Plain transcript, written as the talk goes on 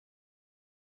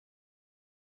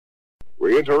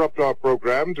We interrupt our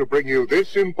program to bring you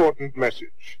this important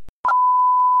message.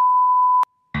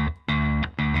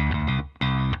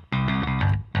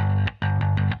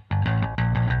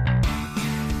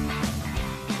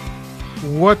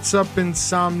 What's up,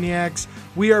 Insomniacs?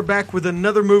 We are back with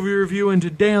another movie review, and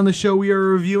today on the show we are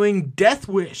reviewing Death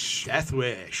Wish. Death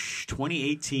Wish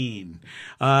 2018.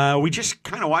 We just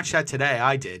kind of watched that today.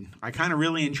 I did. I kind of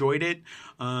really enjoyed it.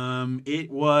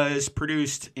 It was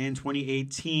produced in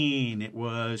 2018. It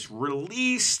was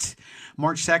released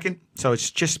March 2nd, so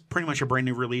it's just pretty much a brand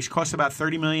new release. Cost about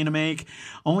 $30 million to make.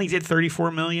 Only did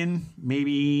 $34 million,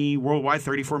 maybe worldwide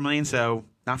 $34 million, so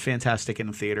not fantastic in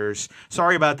the theaters.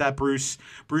 Sorry about that, Bruce.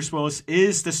 Bruce Willis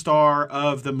is the star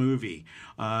of the movie.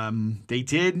 They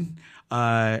did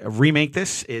remake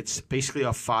this. It's basically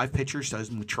off 5 pictures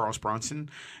done with Charles Bronson.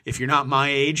 If you're not my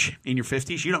age, in your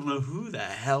 50s, you don't know who the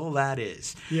hell that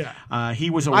is. Yeah. He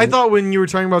was I thought when you were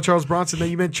talking about Charles Bronson that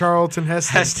you meant Charlton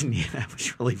Heston. Heston, yeah, that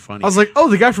was really funny. I was like,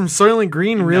 oh, the guy from Soylent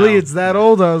Green, really? No. It's that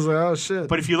old? I was like, oh, shit.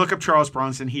 But if you look up Charles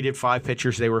Bronson, he did 5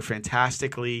 pictures. They were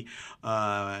fantastically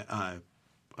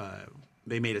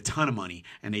they made a ton of money,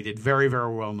 and they did very,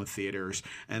 very well in the theaters.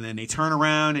 And then they turn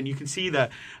around, and you can see the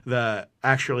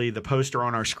poster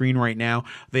on our screen right now.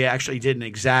 They actually did an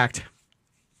exact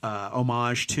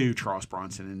homage to Charles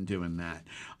Bronson in doing that.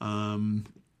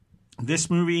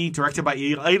 This movie, directed by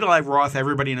Eli Roth,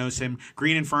 everybody knows him.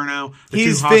 Green Inferno.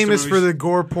 He's famous for the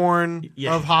gore porn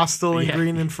of Hostel and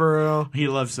Green Inferno. He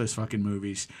loves those fucking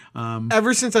movies.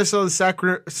 Ever since I saw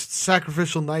the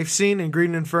sacrificial knife scene in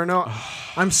Green Inferno,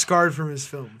 I'm scarred from his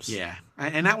films. Yeah,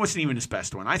 and that wasn't even his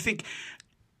best one. I think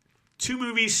 2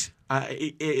 movies,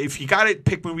 if you got to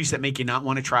pick movies that make you not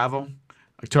want to travel,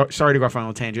 sorry to go off on a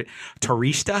little tangent,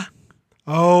 Tourista.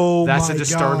 Oh, that's my a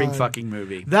disturbing God. fucking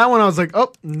movie. That one I was like,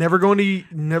 oh, never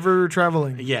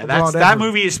traveling. Yeah, that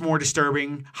movie is more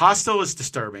disturbing. Hostel is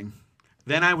disturbing.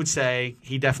 Then I would say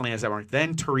he definitely has that one.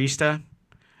 Then Tourista,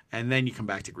 and then you come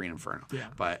back to Green Inferno. Yeah.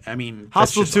 But I mean,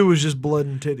 Hostel 2 was just blood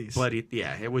and titties. Bloody,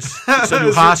 yeah, it was. So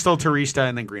do Hostel, Tourista,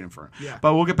 and then Green Inferno. Yeah.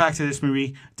 But we'll get back to this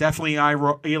movie. Definitely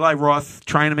Eli Roth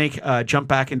trying to make jump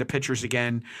back into pictures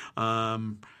again.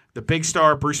 The big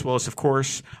star, Bruce Willis, of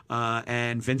course,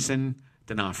 and Vincent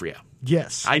D'Onofrio.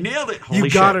 Yes. I nailed it. Holy you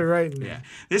shit. got it right. Yeah.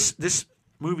 This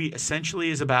movie essentially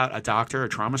is about a doctor, a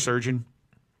trauma surgeon.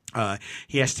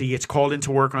 He gets called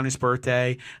into work on his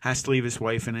birthday, has to leave his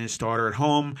wife and his daughter at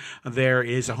home. There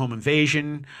is a home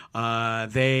invasion.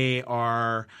 They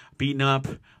are beaten up,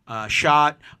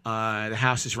 shot. The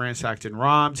house is ransacked and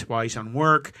robbed while he's on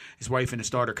work. His wife and his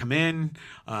daughter come in.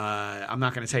 I'm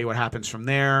not going to tell you what happens from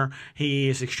there. He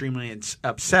is extremely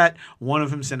upset. One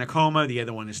of them's in a coma. The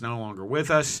other one is no longer with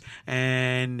us.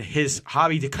 And his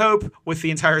hobby to cope with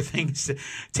the entire thing is to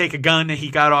take a gun that he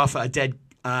got off a dead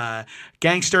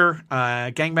gangbanger,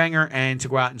 and to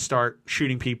go out and start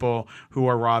shooting people who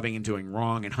are robbing and doing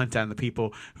wrong and hunt down the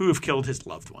people who have killed his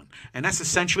loved one. And that's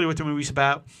essentially what the movie's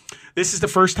about. This is the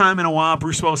first time in a while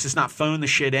Bruce Willis has not phoned the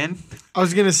shit in. I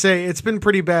was going to say, it's been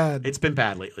pretty bad. It's been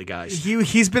bad lately, guys.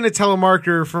 He's been a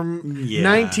telemarketer from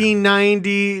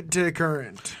 1990 to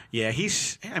current. Yeah,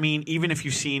 even if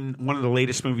you've seen one of the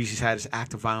latest movies he's had is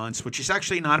Act of Violence, which is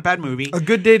actually not a bad movie. A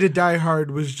Good Day to Die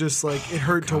Hard was just like, it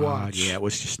hurt to watch. Yeah, it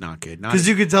was just not good. Because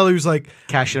you could tell he was like,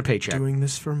 cashing a paycheck. Doing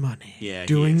this for money. Yeah,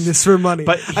 doing this for money.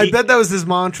 But I bet that was his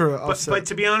mantra. But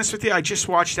to be honest with you, I just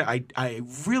watched it. I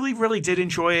really, really did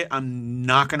enjoy it. I'm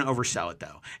not going to oversell it,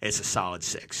 though. It's a solid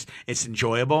 6. It's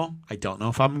enjoyable. I don't know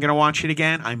if I'm going to watch it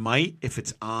again. I might if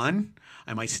it's on.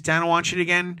 I might sit down and watch it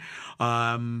again.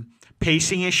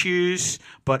 Pacing issues,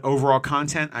 but overall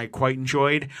content I quite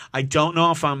enjoyed. I don't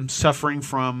know if I'm suffering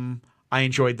from I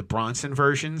enjoyed the Bronson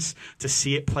versions. To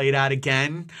see it played out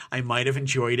again, I might have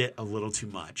enjoyed it a little too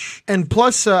much. And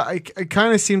plus, it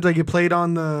kind of seemed like it played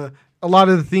on a lot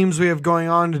of the themes we have going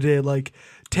on today, like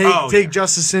take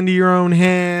justice into your own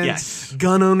hands. Yes.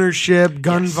 Gun ownership,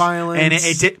 gun violence. And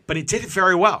it did it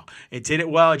very well. It did it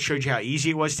well. It showed you how easy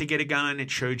it was to get a gun.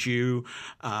 It showed you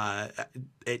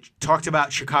it talked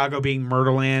about Chicago being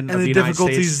Murderland of the United States. And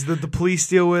the difficulties that the police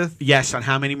deal with. Yes, on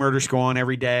how many murders go on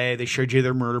every day. They showed you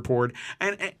their murder board.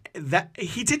 And that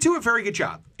he did do a very good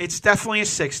job. It's definitely a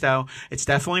 6, though. It's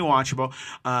definitely watchable.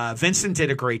 Vincent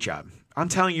did a great job. I'm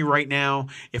telling you right now,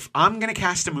 if I'm going to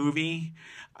cast a movie,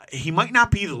 he might not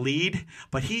be the lead,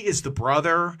 but he is the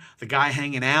brother, the guy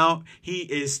hanging out. He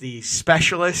is the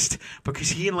specialist because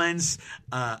he lends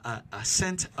a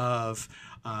scent of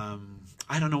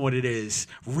I don't know what it is,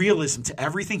 realism to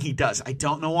everything he does. I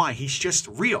don't know why. He's just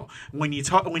real. When he's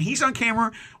on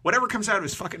camera, whatever comes out of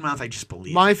his fucking mouth, I just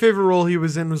believe. My favorite role he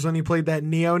was in was when he played that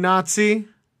neo-Nazi.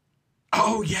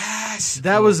 Oh, yes.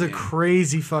 That was a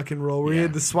crazy fucking role where he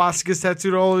had the swastikas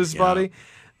tattooed all over his body.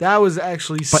 That was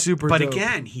actually super dope. But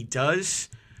again, he does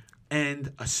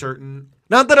end a certain...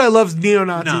 Not that I love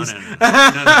neo-Nazis.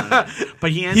 No.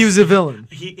 But he was a villain.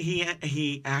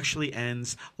 He actually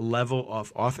ends a level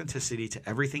of authenticity to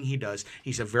everything he does.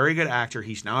 He's a very good actor.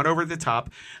 He's not over the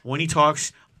top. When he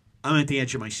talks, I'm at the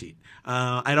edge of my seat.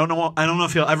 I don't know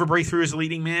if he'll ever break through as a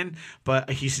leading man, but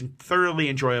he's thoroughly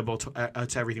enjoyable to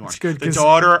everything. It's good. The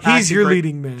daughter, he's your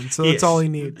leading man, so that's all he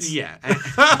needs. Yeah,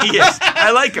 he is.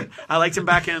 I like him. I liked him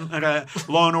back in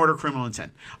Law and Order: Criminal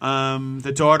Intent.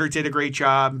 The daughter did a great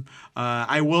job.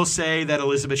 I will say that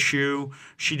Elizabeth Shue,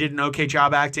 she did an okay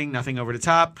job acting, nothing over the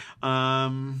top.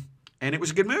 And it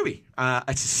was a good movie.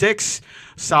 It's a 6.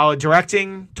 Solid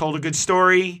directing, told a good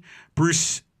story.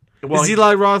 Bruce. Well, is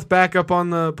Eli Roth back up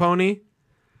on the pony?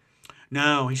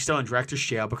 No, he's still in director's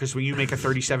jail because when you make a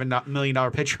 $37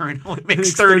 million picture and only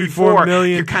makes $34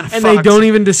 million, you're kind of fucked. And they don't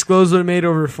even disclose what it made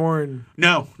over foreign.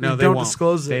 No, they don't won't.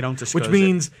 Disclose it. They don't disclose it. Which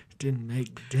means it didn't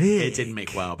make dick. It didn't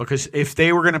make well because if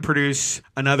they were going to produce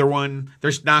another one,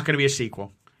 there's not going to be a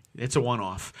sequel. It's a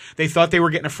one-off. They thought they were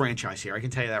getting a franchise here. I can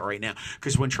tell you that right now.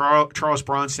 Because when Charles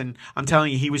Bronson, I'm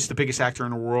telling you, he was the biggest actor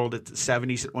in the world at the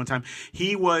 70s at one time.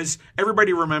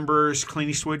 Everybody remembers Clint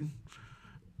Eastwood.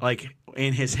 Like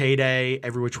in his heyday,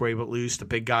 Every Which Way But Loose, the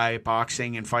big guy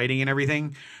boxing and fighting and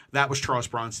everything. That was Charles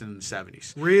Bronson in the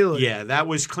 70s. Really? Yeah, that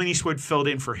was Clint Eastwood filled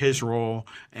in for his role.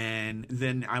 And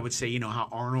then I would say, you know, how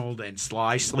Arnold and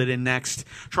Sly slid in next.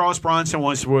 Charles Bronson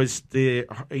was the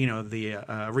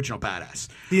original badass.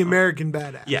 The American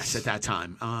badass. Yes, at that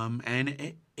time.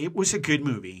 And it was a good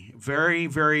movie. Very,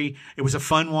 very, it was a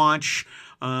fun watch.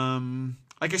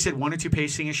 Like I said, 1 or 2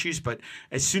 pacing issues, but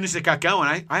as soon as it got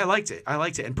going, I liked it.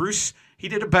 And Bruce, he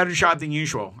did a better job than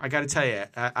usual. I got to tell you,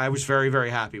 I was very,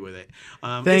 very happy with it.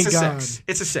 Thank God. 6.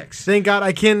 It's a 6. Thank God.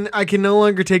 I can no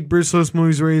longer take Bruce Willis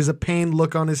movies where he has a pained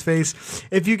look on his face.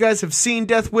 If you guys have seen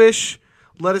Death Wish,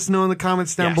 let us know in the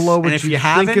comments down below what you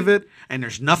think of it. And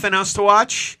there's nothing else to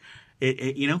watch,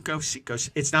 go see.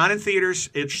 It's not in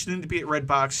theaters. It's soon to be at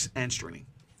Redbox and streaming.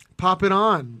 Pop it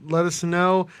on. Let us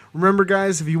know. Remember,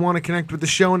 guys, if you want to connect with the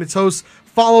show and its hosts,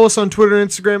 follow us on Twitter and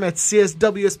Instagram at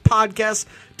CSWS Podcast.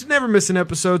 To never miss an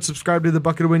episode, subscribe to the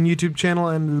Bucket of Win YouTube channel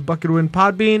and the Bucket of Win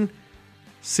Podbean.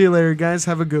 See you later, guys.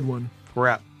 Have a good one. We're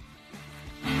out.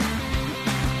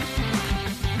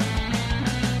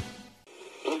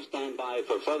 Please stand by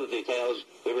for further details.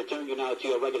 We return you now to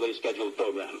your regularly scheduled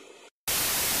program.